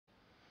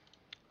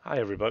Hi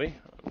everybody,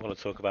 I want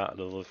to talk about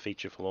another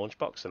feature for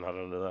Launchbox and add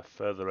another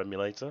further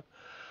emulator.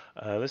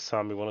 This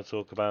time we want to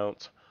talk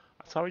about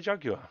Atari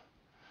Jaguar.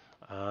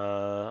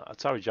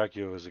 Atari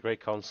Jaguar was a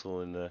great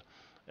console in the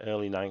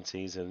early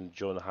 90s and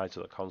during the height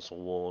of the console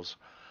wars.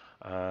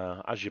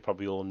 As you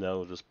probably all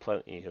know, there's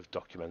plenty of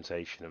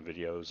documentation and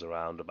videos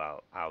around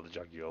about how the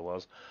Jaguar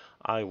was.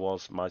 I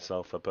was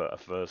myself a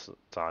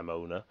first-time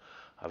owner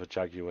of a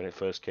Jaguar when it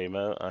first came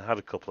out. I had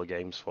a couple of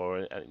games for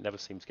it, and it never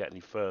seemed to get any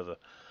further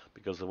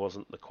because there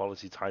wasn't the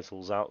quality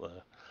titles out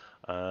there.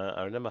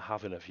 I remember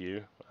having a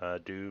few: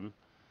 Doom,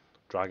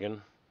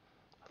 Dragon,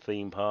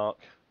 Theme Park,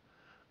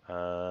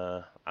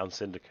 and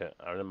Syndicate.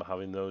 I remember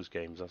having those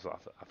games. I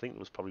think there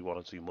was probably one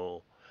or two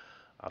more.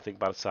 I think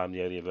by the time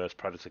the Alien vs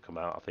Predator come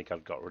out, I think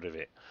I'd got rid of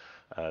it,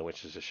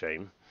 which is a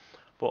shame.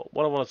 But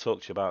what I want to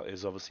talk to you about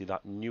is obviously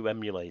that new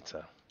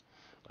emulator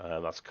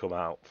that's come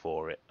out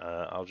for it.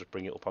 I'll just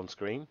bring it up on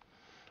screen.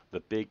 The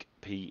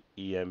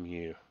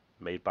BigPEmu,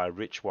 made by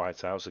Rich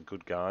Whitehouse, a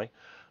good guy,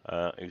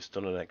 who's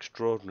done an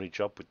extraordinary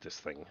job with this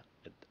thing.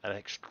 An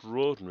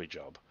extraordinary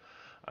job.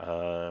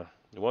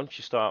 Once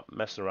you start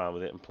messing around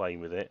with it and playing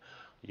with it,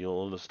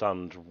 you'll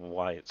understand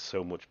why it's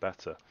so much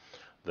better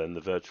than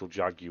the Virtual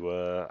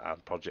Jaguar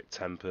and Project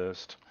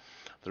Tempest.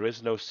 There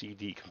is no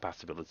CD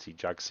compatibility,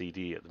 Jag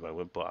CD at the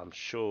moment, but I'm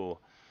sure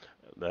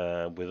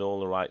with all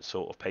the right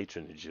sort of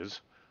patronages,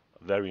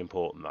 very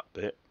important that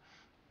bit,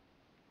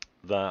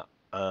 that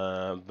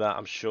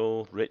I'm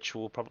sure Rich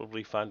will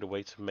probably find a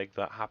way to make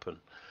that happen.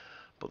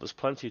 But there's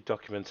plenty of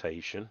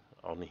documentation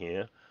on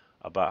here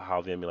about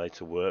how the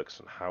emulator works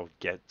and how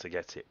to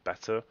get it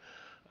better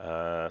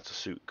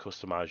to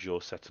customize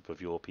your setup of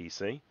your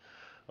PC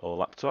or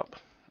laptop.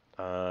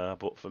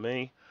 But for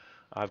me,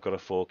 I've got a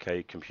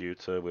 4K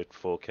computer with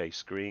 4K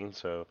screen,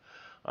 so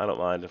I don't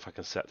mind if I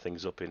can set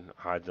things up in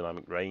high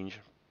dynamic range.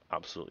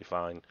 Absolutely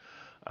fine.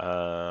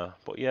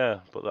 But yeah,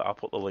 I'll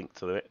put the link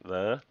to it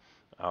there.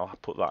 I'll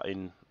put that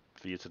in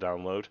for you to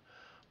download.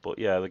 But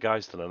yeah, the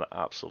guy's done an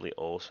absolutely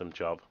awesome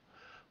job.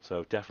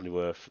 So definitely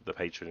worth the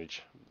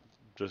patronage.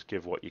 Just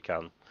give what you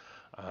can.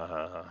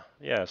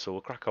 Yeah, so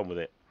we'll crack on with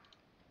it.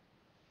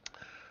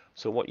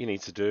 So what you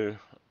need to do,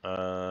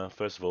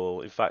 first of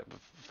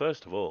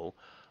all,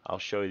 I'll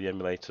show you the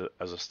emulator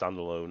as a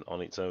standalone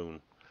on its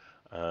own.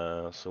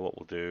 So what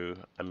we'll do,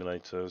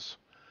 emulators,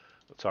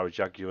 Atari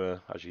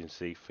Jaguar, as you can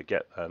see,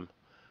 forget them.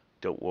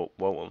 Won't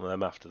want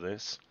them after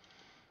this.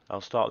 I'll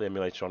start the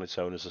emulator on its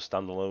own as a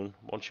standalone.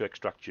 Once you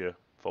extract your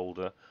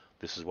folder,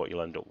 this is what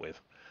you'll end up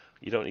with.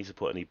 You don't need to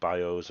put any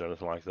BIOS or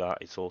anything like that.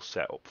 It's all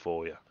set up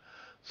for you.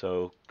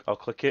 So I'll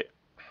click it.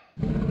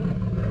 The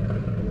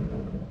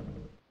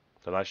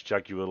nice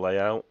Jaguar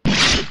layout.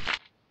 The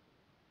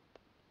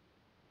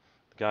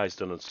guy's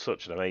done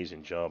such an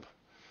amazing job.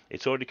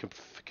 It's already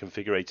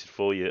configured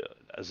for you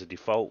as a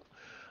default.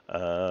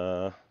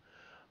 So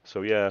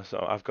yeah,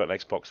 so I've got an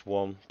Xbox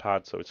One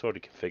pad, so it's already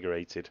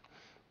configured.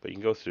 But you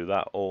can go through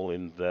that all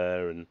in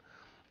there and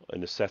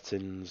in the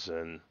settings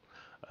and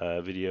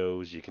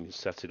videos. You can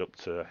set it up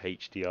to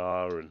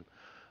HDR, and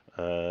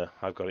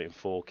I've got it in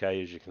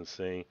 4K, as you can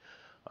see.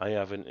 I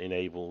haven't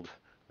enabled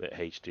the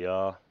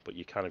HDR, but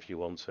you can if you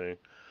want to.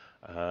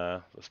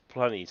 There's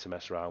plenty to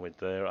mess around with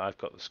there. I've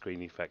got the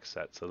screen effects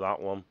set to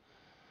that one.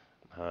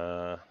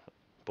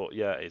 But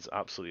yeah, it's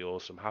absolutely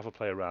awesome. Have a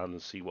play around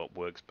and see what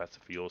works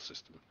better for your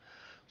system.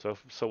 So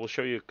we'll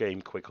show you a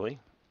game quickly.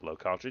 Low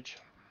cartridge.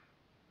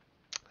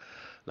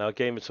 Now, a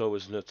game that's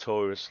always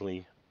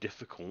notoriously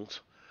difficult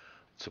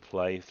to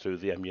play through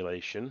the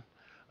emulation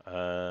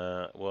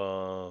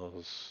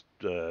was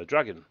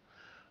Dragon,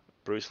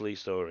 Bruce Lee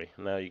story.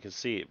 Now you can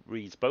see it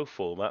reads both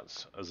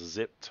formats as a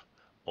zipped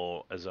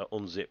or as an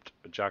unzipped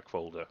JAG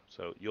folder,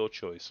 so your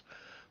choice.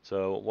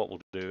 So what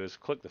we'll do is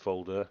click the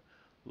folder,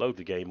 load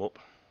the game up.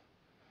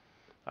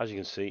 As you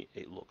can see,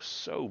 it looks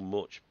so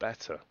much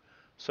better,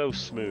 so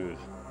smooth.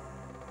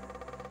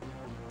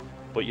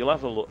 But you'll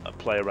have a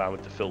play around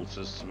with the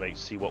filters to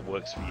see what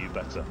works for you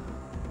better.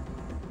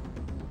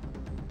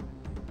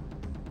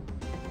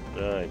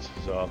 Right,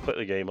 so I'll click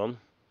the game on.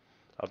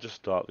 I'll just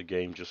start the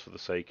game just for the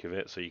sake of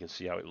it so you can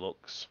see how it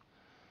looks.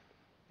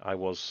 I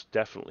was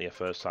definitely a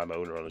first time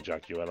owner on a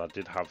Jaguar and I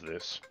did have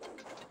this.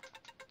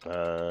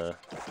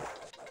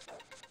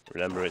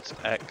 Remember, it's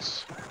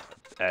X,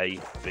 A,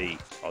 B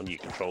on your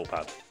control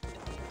pad.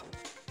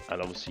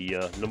 And obviously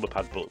your number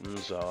pad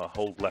buttons are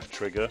hold left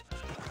trigger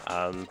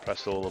and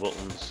press all the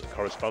buttons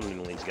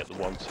correspondingly to get the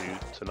 1, 2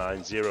 to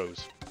 9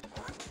 zeros.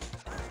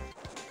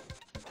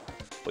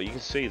 But you can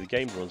see the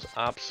game runs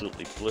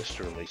absolutely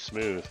blisteringly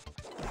smooth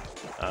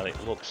and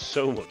it looks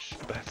so much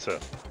better.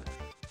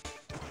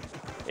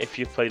 If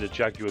you've played a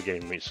Jaguar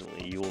game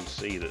recently, you will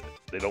see that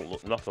they don't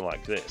look nothing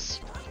like this.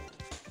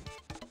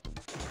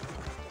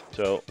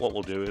 So what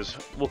we'll do is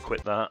we'll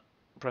quit that,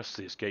 press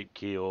the escape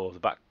key or the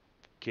back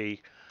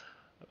key,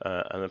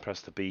 and then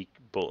press the B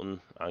button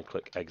and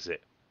click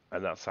exit,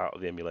 and that's out of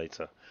the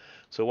emulator.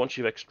 So once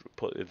you've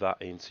put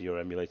that into your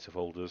emulator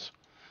folders,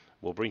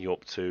 we'll bring you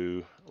up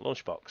to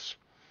Launchbox.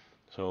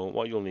 So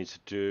what you'll need to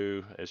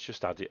do is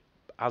just add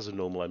as a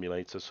normal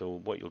emulator.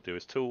 So what you'll do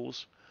is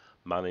Tools,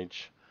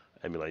 Manage,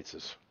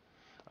 Emulators.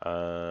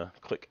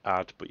 Click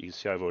Add, but you can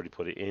see I've already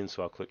put it in,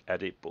 so I'll click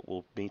Edit, but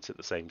we'll meet at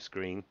the same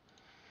screen.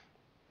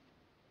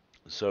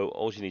 So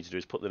all you need to do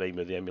is put the name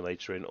of the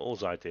emulator in. All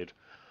I did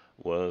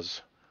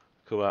was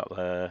go out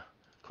there,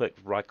 click,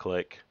 right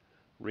click,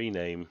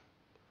 rename,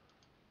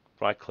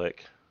 right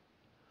click,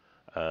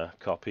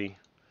 copy,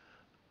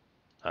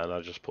 and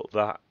I just put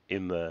that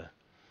in there.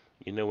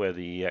 You know where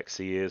the exe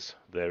is,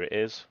 there it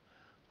is.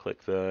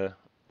 Click there,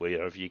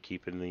 wherever you're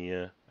keeping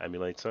the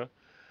emulator.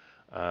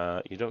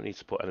 You don't need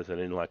to put anything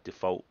in like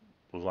default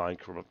line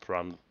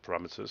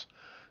parameters.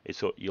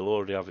 You'll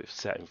already have it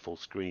set in full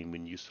screen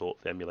when you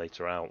sort the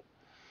emulator out.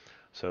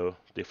 So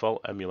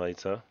default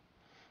emulator,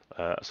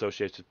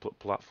 associated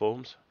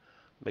platforms.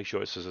 Make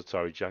sure it says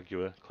Atari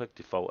Jaguar. Click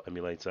default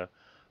emulator.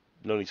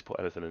 No need to put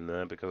anything in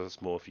there because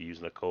that's more if you're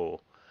using a core.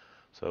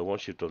 So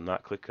once you've done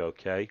that, click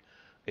OK.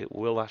 It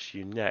will ask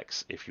you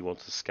next if you want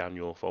to scan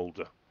your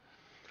folder,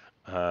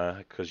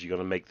 because you're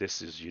going to make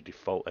this as your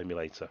default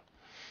emulator.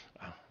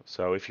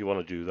 So if you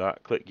want to do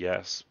that, click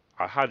yes.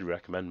 I highly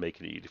recommend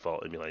making it your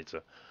default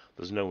emulator.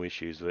 There's no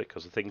issues with it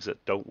because the things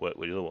that don't work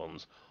with the other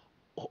ones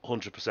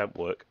 100%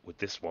 work with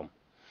this one.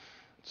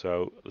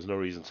 So there's no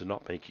reason to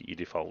not make it your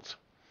default.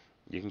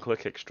 You can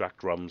click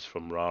extract ROMs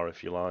from RAR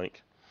if you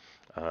like.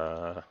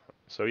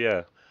 So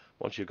yeah,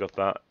 once you've got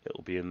that,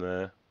 it'll be in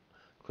there.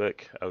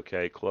 Click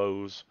OK,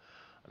 close.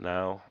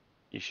 Now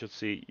you should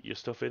see your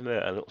stuff in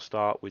there, and it'll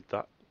start with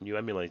that new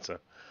emulator.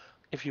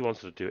 If you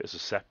wanted to do it as a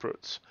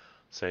separate,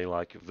 say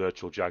like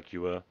Virtual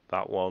Jaguar,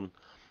 that one,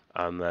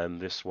 and then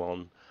this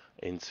one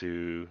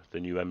into the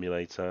new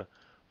emulator,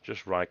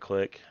 just right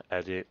click,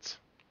 edit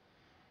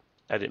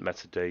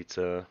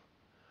metadata.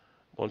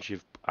 Once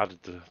you've added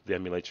the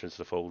emulator into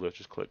the folder,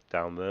 just click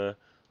down there,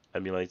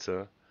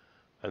 emulator,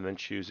 and then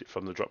choose it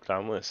from the drop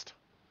down list.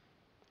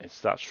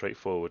 It's that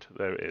straightforward.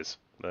 There it is,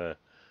 there,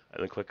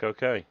 and then click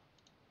OK.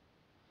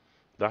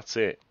 That's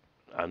it,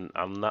 and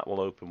that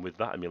will open with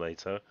that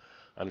emulator.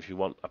 And if you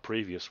want a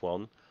previous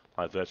one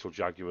like Virtual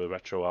Jaguar,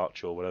 Retro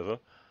Arch or whatever,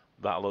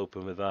 that'll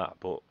open with that.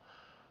 But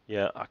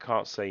yeah, I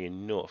can't say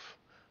enough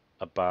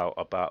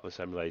about this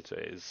emulator.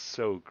 It is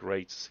so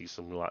great to see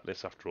something like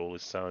this after all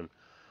this time.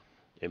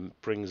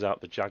 It brings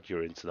out the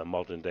Jaguar into the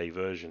modern day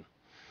version.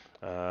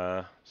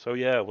 So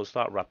yeah, we'll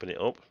start wrapping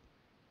it up.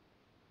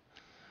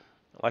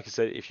 Like I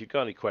said, if you've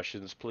got any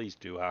questions, please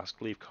do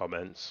ask, leave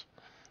comments.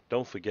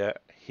 Don't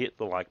forget, hit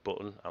the like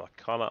button, and I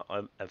cannot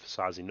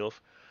emphasize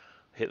enough,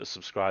 hit the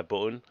subscribe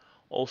button.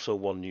 Also,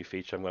 one new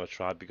feature I'm going to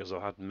try because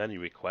I've had many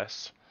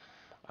requests.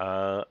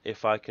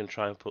 If I can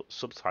try and put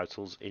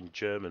subtitles in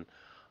German,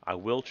 I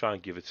will try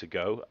and give it a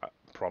go, I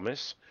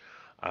promise.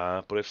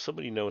 But if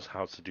somebody knows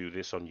how to do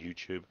this on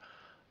YouTube,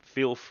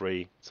 feel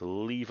free to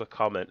leave a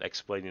comment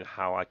explaining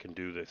how I can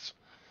do this.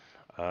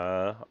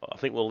 I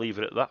think we'll leave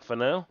it at that for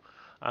now.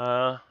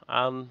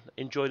 And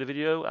enjoy the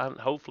video, and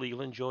hopefully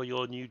you'll enjoy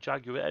your new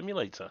Jaguar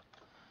emulator.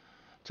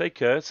 Take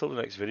care, till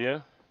the next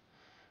video.